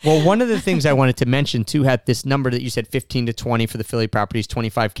that. Well, one of the things I wanted to mention too, had this number that you said 15 to 20 for the Philly properties,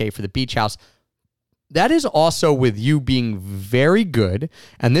 25K for the beach house. That is also with you being very good.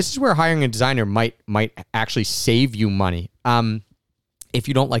 And this is where hiring a designer might actually save you money. If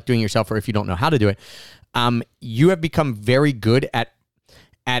you don't like doing it yourself, or if you don't know how to do it, you have become very good at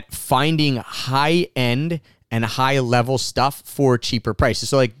finding high end and high level stuff for cheaper prices.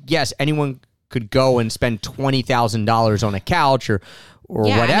 So like, yes, anyone could go and spend $20,000 on a couch or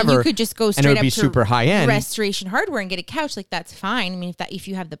whatever. I mean, you could just go straight and it would up be to super high end. Restoration Hardware and get a couch. Like, that's fine. I mean, if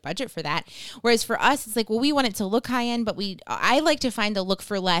you have the budget for that. Whereas for us, it's like, well, we want it to look high end, but I like to find the look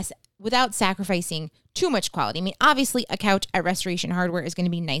for less without sacrificing too much quality. I mean, obviously a couch at Restoration Hardware is going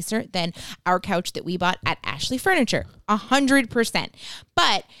to be nicer than our couch that we bought at Ashley Furniture, 100%.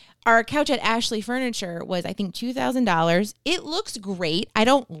 But our couch at Ashley Furniture was, I think, $2,000. It looks great. I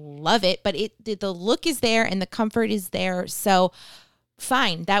don't love it, but the look is there and the comfort is there. So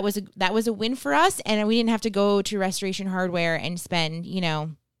fine. That was a win for us. And we didn't have to go to Restoration Hardware and spend,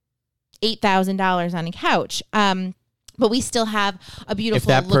 $8,000 on a couch. But we still have a beautiful If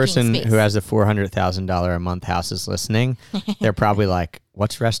that person space. who has a $400,000 a month house is listening, they're probably like,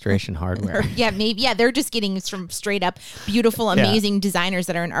 What's Restoration Hardware? Yeah, maybe. Yeah, they're just getting from straight up beautiful, amazing designers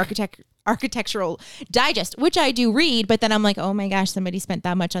that are in Architectural Digest, which I do read, but then I'm like, oh my gosh, somebody spent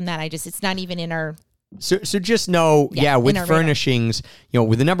that much on that. It's not even in our... So just know, with furnishings,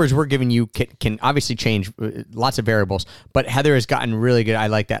 with the numbers we're giving you can obviously change, lots of variables, but Heather has gotten really good. I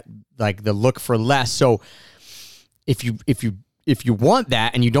like that, like the look for less. So if you want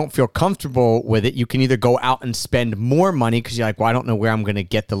that and you don't feel comfortable with it, you can either go out and spend more money because you're like, well, I don't know where I'm going to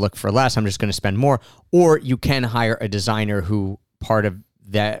get the look for less. I'm just going to spend more. Or you can hire a designer who part of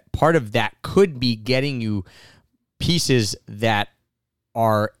that could be getting you pieces that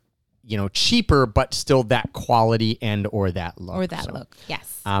are, cheaper, but still that quality and or that look. Look,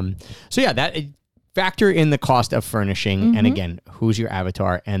 yes. That factor in the cost of furnishing, and again, who's your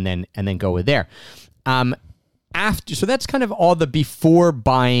avatar, and then go with there. So that's kind of all the before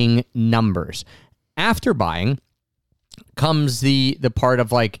buying numbers. After buying comes the part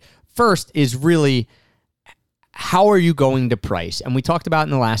of like, first is really how are you going to price? And we talked about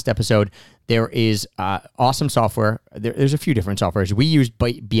in the last episode, there is awesome software. There's a few different softwares. We use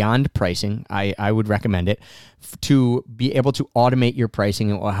Beyond Pricing. I would recommend it to be able to automate your pricing.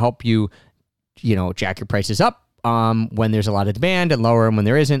 It will help you, jack your prices up when there's a lot of demand and lower them when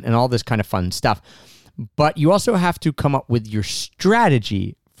there isn't, and all this kind of fun stuff. But you also have to come up with your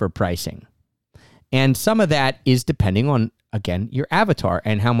strategy for pricing. And some of that is depending on, again, your avatar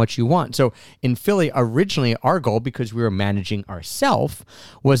and how much you want. So in Philly, originally our goal, because we were managing ourselves,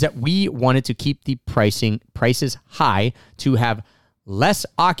 was that we wanted to keep the prices high to have less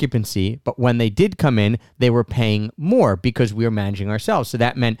occupancy, but when they did come in, they were paying more because we were managing ourselves. So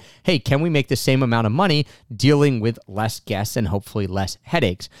that meant, hey, can we make the same amount of money dealing with less guests and hopefully less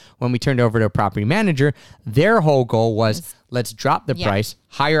headaches? When we turned over to a property manager, their whole goal was, let's drop the price,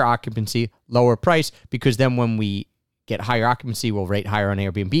 higher occupancy, lower price, because then when we get higher occupancy, we'll rate higher on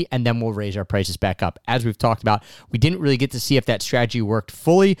Airbnb, and then we'll raise our prices back up. As we've talked about, we didn't really get to see if that strategy worked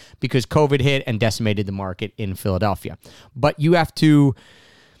fully because COVID hit and decimated the market in Philadelphia. But you have to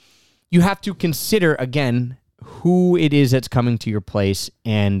consider, again, who it is that's coming to your place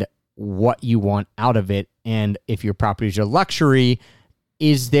and what you want out of it. And if your properties are luxury,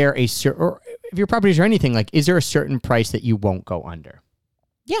 is there or if your properties are anything, like, is there a certain price that you won't go under?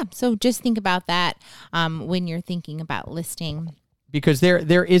 Yeah, so just think about that when you're thinking about listing. Because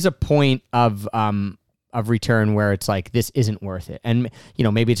there is a point of return where it's like, this isn't worth it. And,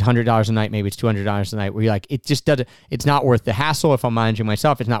 maybe it's $100 a night, maybe it's $200 a night, where you're like, it just doesn't, it's not worth the hassle if I'm managing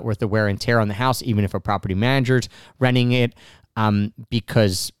myself. It's not worth the wear and tear on the house, even if a property manager's renting it,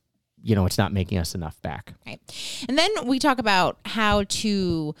 because, it's not making us enough back. Right. And then we talk about how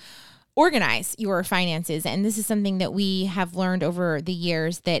to organize your finances. And this is something that we have learned over the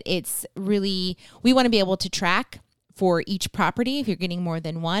years, that it's really, we want to be able to track for each property if you're getting more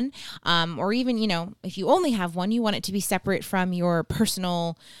than one, or even, if you only have one, you want it to be separate from your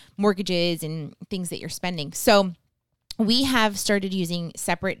personal mortgages and things that you're spending. So we have started using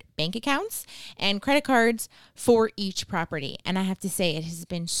separate bank accounts and credit cards for each property. And I have to say, it has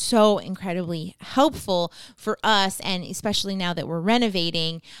been so incredibly helpful for us. And especially now that we're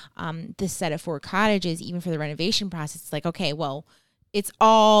renovating this set of 4 cottages, even for the renovation process, it's like, okay, well, it's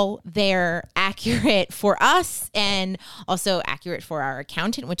all there, accurate for us and also accurate for our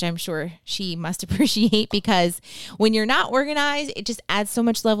accountant, which I'm sure she must appreciate, because when you're not organized, it just adds so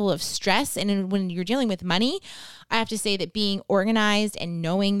much level of stress. And when you're dealing with money, I have to say that being organized and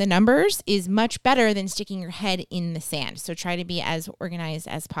knowing the numbers is much better than sticking your head in the sand. So try to be as organized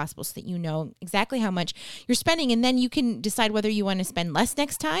as possible so that you know exactly how much you're spending, and then you can decide whether you want to spend less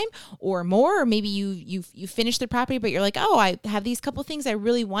next time or more, or maybe you finish the property, but you're like, oh, I have these couple things I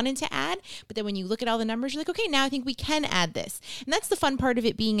really wanted to add, but then when you look at all the numbers, you're like, okay, now I think we can add this. And that's the fun part of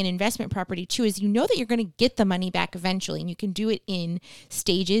it being an investment property too, is that you're going to get the money back eventually, and you can do it in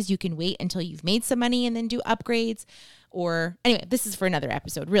stages. You can wait until you've made some money and then do upgrades. Or anyway, this is for another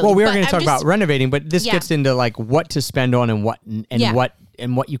episode, really. Well, we are going to talk about renovating, but this gets into like what to spend on and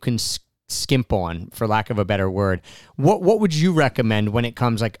what you can skimp on, for lack of a better word. What would you recommend when it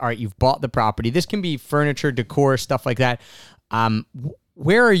comes like, all right, you've bought the property. This can be furniture, decor, stuff like that.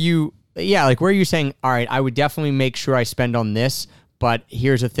 Where are you? Yeah, like where are you saying, all right, I would definitely make sure I spend on this, but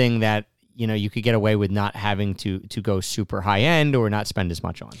here's a thing that you could get away with not having to go super high end or not spend as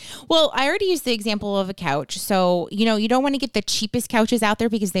much on. Well, I already used the example of a couch. So, you don't want to get the cheapest couches out there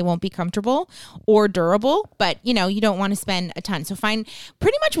because they won't be comfortable or durable, but you don't want to spend a ton. So find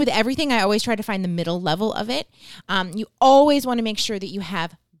pretty much with everything, I always try to find the middle level of it. You always want to make sure that you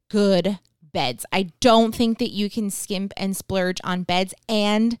have good beds. I don't think that you can skimp and splurge on beds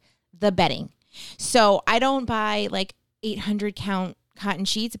and the bedding. So I don't buy like 800 count cotton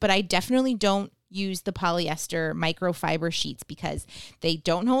sheets, but I definitely don't use the polyester microfiber sheets because they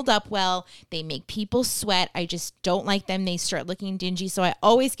don't hold up well. They make people sweat. I just don't like them. They start looking dingy. So I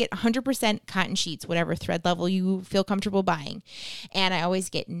always get 100% cotton sheets, whatever thread level you feel comfortable buying. And I always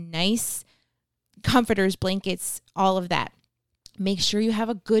get nice comforters, blankets, all of that. Make sure you have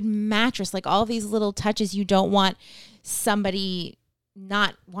a good mattress. Like all these little touches, you don't want somebody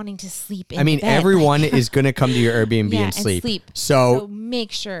not wanting to sleep in I mean, bed. everyone is going to come to your Airbnb and sleep. So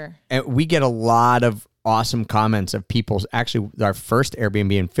make sure. And we get a lot of awesome comments of people's, actually, our first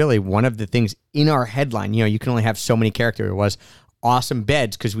Airbnb in Philly, one of the things in our headline, you can only have so many characters, was awesome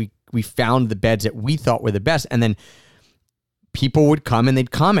beds, because we found the beds that we thought were the best. And then people would come and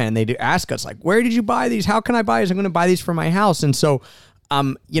they'd comment and they'd ask us, like, where did you buy these? How can I buy these? I'm going to buy these for my house. And so,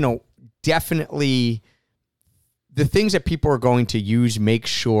 definitely the things that people are going to use, make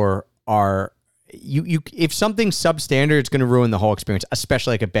sure are if something's substandard, it's going to ruin the whole experience,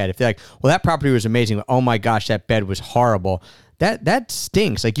 especially like a bed. If they're like, well, that property was amazing, but oh my gosh, that bed was horrible. That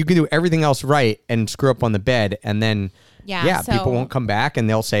stinks. Like, you can do everything else right and screw up on the bed, and then people won't come back and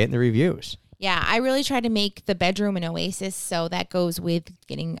they'll say it in the reviews. Yeah, I really try to make the bedroom an oasis. So that goes with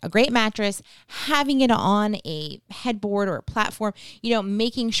getting a great mattress, having it on a headboard or a platform,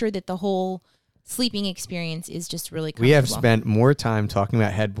 making sure that the whole sleeping experience is just really comfortable. We have spent more time talking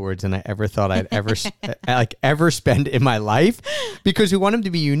about headboards than I ever thought I'd ever spend in my life, because we want them to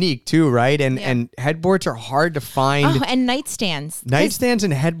be unique too, right? And headboards are hard to find. Oh, and nightstands. Nightstands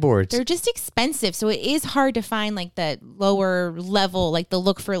and headboards. They're just expensive. So it is hard to find like the lower level, like the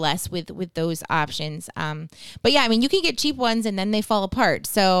look for less with those options. But yeah, I mean, you can get cheap ones and then they fall apart.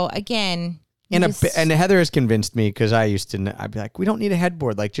 So again... And Heather has convinced me, because I'd be like, we don't need a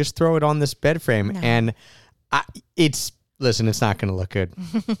headboard. Like, just throw it on this bed frame. No. And it's not going to look good.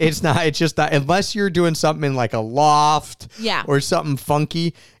 It's just not, unless you're doing something in like a loft or something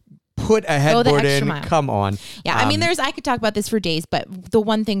funky, put a headboard in. Mile. Come on. Yeah. I mean, I could talk about this for days, but the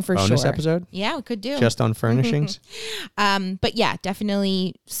one thing for bonus sure. episode? Yeah, we could do. Just on furnishings. But yeah,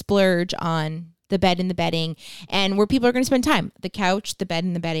 definitely splurge on the bed and the bedding, and where people are going to spend time: the couch, the bed,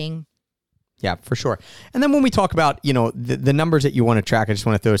 and the bedding. Yeah, for sure. And then when we talk about, the numbers that you want to track, I just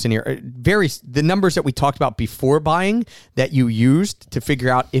want to throw this in here. The numbers that we talked about before buying that you used to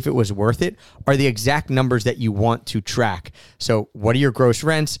figure out if it was worth it are the exact numbers that you want to track. So what are your gross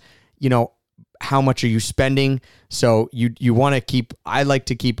rents? How much are you spending? So you want to keep, I like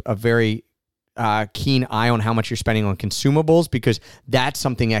to keep a very keen eye on how much you're spending on consumables, because that's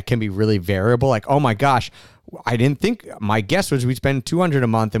something that can be really variable. Like, oh my gosh, I didn't think, my guess was we spend $200 a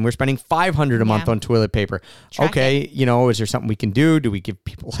month and we're spending $500 a month on toilet paper. Track it. Is there something we can do? Do we give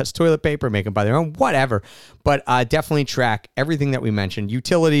people less toilet paper, make them buy their own, whatever? But definitely track everything that we mentioned.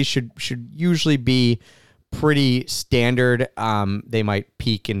 Utilities should usually be pretty standard. They might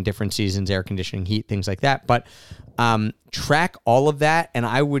peak in different seasons, air conditioning, heat, things like that. But track all of that. And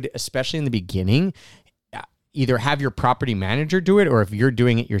I would, especially in the beginning, either have your property manager do it, or if you're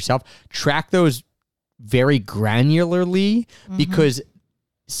doing it yourself, track those very granularly, because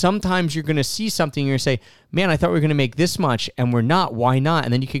sometimes you're going to see something, you're going to say, man, I thought we were going to make this much and we're not. Why not?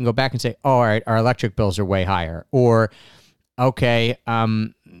 And then you can go back and say, oh, all right, our electric bills are way higher. Or, okay,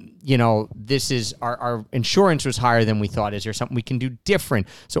 this is our insurance was higher than we thought. Is there something we can do different?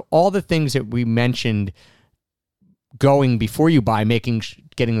 So all the things that we mentioned going before you buy,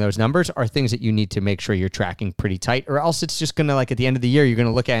 getting those numbers, are things that you need to make sure you're tracking pretty tight, or else it's just going to, like, at the end of the year, you're going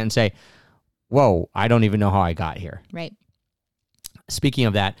to look at it and say, whoa, I don't even know how I got here. Right. Speaking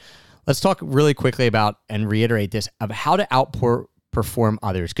of that, let's talk really quickly about, and reiterate this, of how to outperform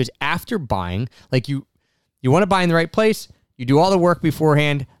others. Because after buying, like, you want to buy in the right place, you do all the work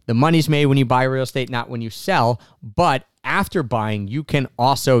beforehand, the money's made when you buy real estate, not when you sell. But after buying, you can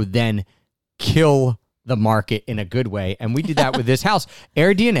also then kill the market in a good way. And we did that with this house.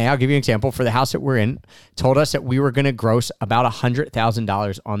 AirDNA, I'll give you an example, for the house that we're in, told us that we were going to gross about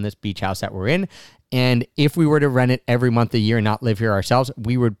 $100,000 on this beach house that we're in. And if we were to rent it every month a year and not live here ourselves,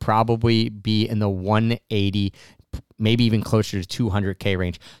 we would probably be in the 180, maybe even closer to 200K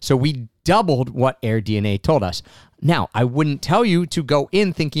range. So we doubled what AirDNA told us. Now, I wouldn't tell you to go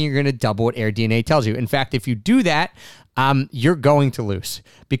in thinking you're going to double what AirDNA tells you. In fact, if you do that, you're going to lose,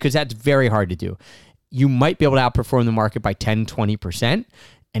 because that's very hard to do. You might be able to outperform the market by 10, 20%.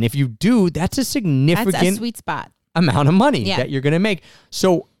 And if you do, that's a significant sweet spot amount of money that you're going to make.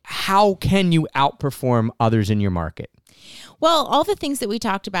 So how can you outperform others in your market? Well, all the things that we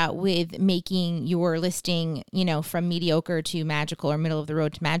talked about with making your listing, from mediocre to magical, or middle of the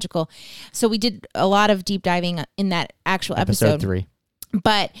road to magical. So we did a lot of deep diving in that actual episode 3.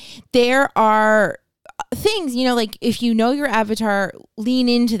 But there are things, like if you know your avatar, lean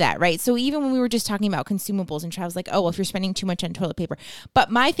into that, right? So even when we were just talking about consumables and Travis like, oh, well, if you're spending too much on toilet paper.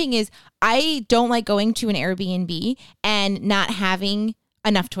 But my thing is, I don't like going to an Airbnb and not having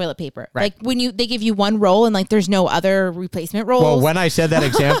enough toilet paper. Right. Like when they give you one roll and like there's no other replacement rolls. Well, when I said that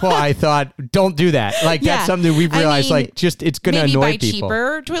example, I thought, don't do that. Like that's something we've realized, it's going to annoy maybe buy people.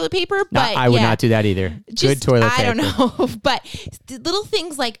 cheaper toilet paper, No, but I would not do that either. Good toilet paper. I don't know. But little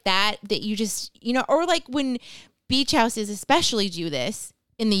things like that you just, or like when beach houses especially do this,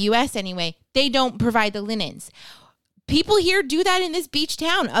 in the US anyway, they don't provide the linens. People here do that in this beach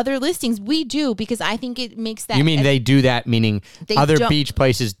town. Other listings, we do, because I think it makes that. You mean they do that, meaning other beach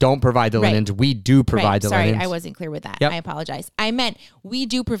places don't provide the linens. We do provide the linens. Sorry, I wasn't clear with that. Yep. I apologize. I meant we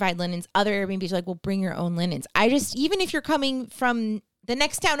do provide linens. Other Airbnbs are like, well, bring your own linens. Even if you're coming from the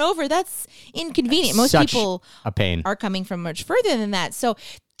next town over, that's inconvenient. Most people a pain. are coming from much further than that. So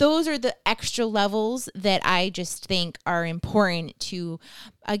those are the extra levels that I just think are important to,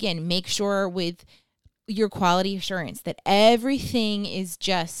 again, make sure with your quality assurance that everything is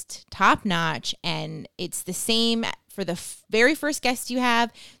just top notch, and it's the same for the very first guest you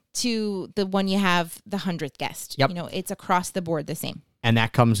have to the one you have the 100th guest. Yep. It's across the board the same. And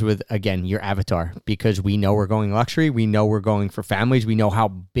that comes with, again, your avatar, because we know we're going luxury. We know we're going for families. We know how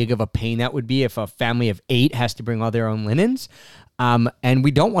big of a pain that would be if a family of 8 has to bring all their own linens. And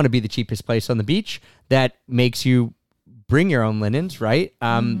we don't want to be the cheapest place on the beach that makes you bring your own linens, right?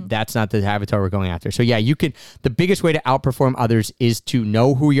 That's not the avatar we're going after. So yeah, the biggest way to outperform others is to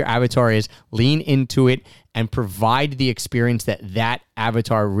know who your avatar is, lean into it, and provide the experience that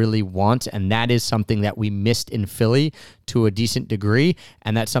avatar really wants. And that is something that we missed in Philly to a decent degree.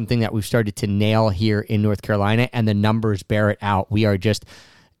 And that's something that we've started to nail here in North Carolina, and the numbers bear it out. We are just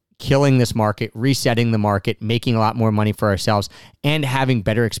killing this market, resetting the market, making a lot more money for ourselves, and having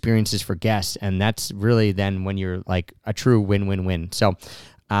better experiences for guests. And that's really then when you're like a true win-win-win. So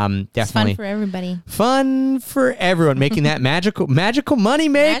definitely it's fun for everybody. Fun for everyone, making that magical money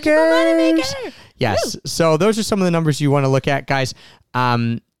maker. Yes. Woo. So those are some of the numbers you want to look at, guys.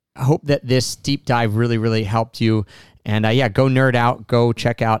 I hope that this deep dive really, really helped you. And go nerd out, go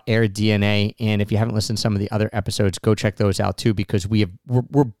check out AirDNA. And if you haven't listened to some of the other episodes, go check those out too, because we're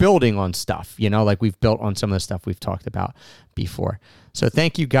building on stuff, like we've built on some of the stuff we've talked about before. So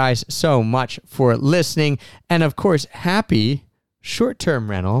thank you guys so much for listening. And of course, happy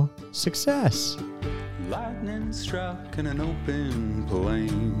short-term rental success. Lightning struck in an open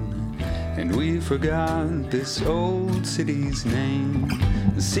plain, and we forgot this old city's name.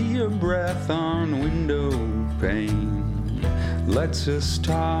 See your breath on window pane. Let's just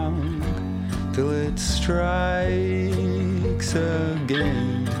talk till it strikes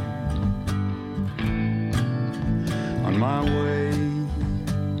again. On my way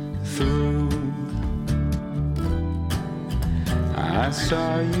through, I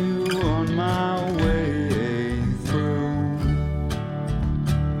saw you on my way through.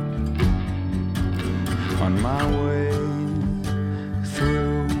 On my way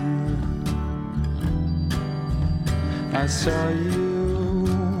through, I saw you,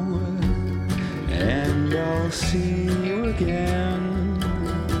 and I'll see you again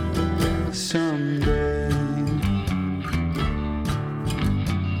someday.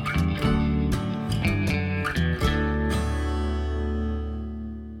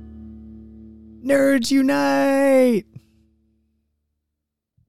 Nerds unite!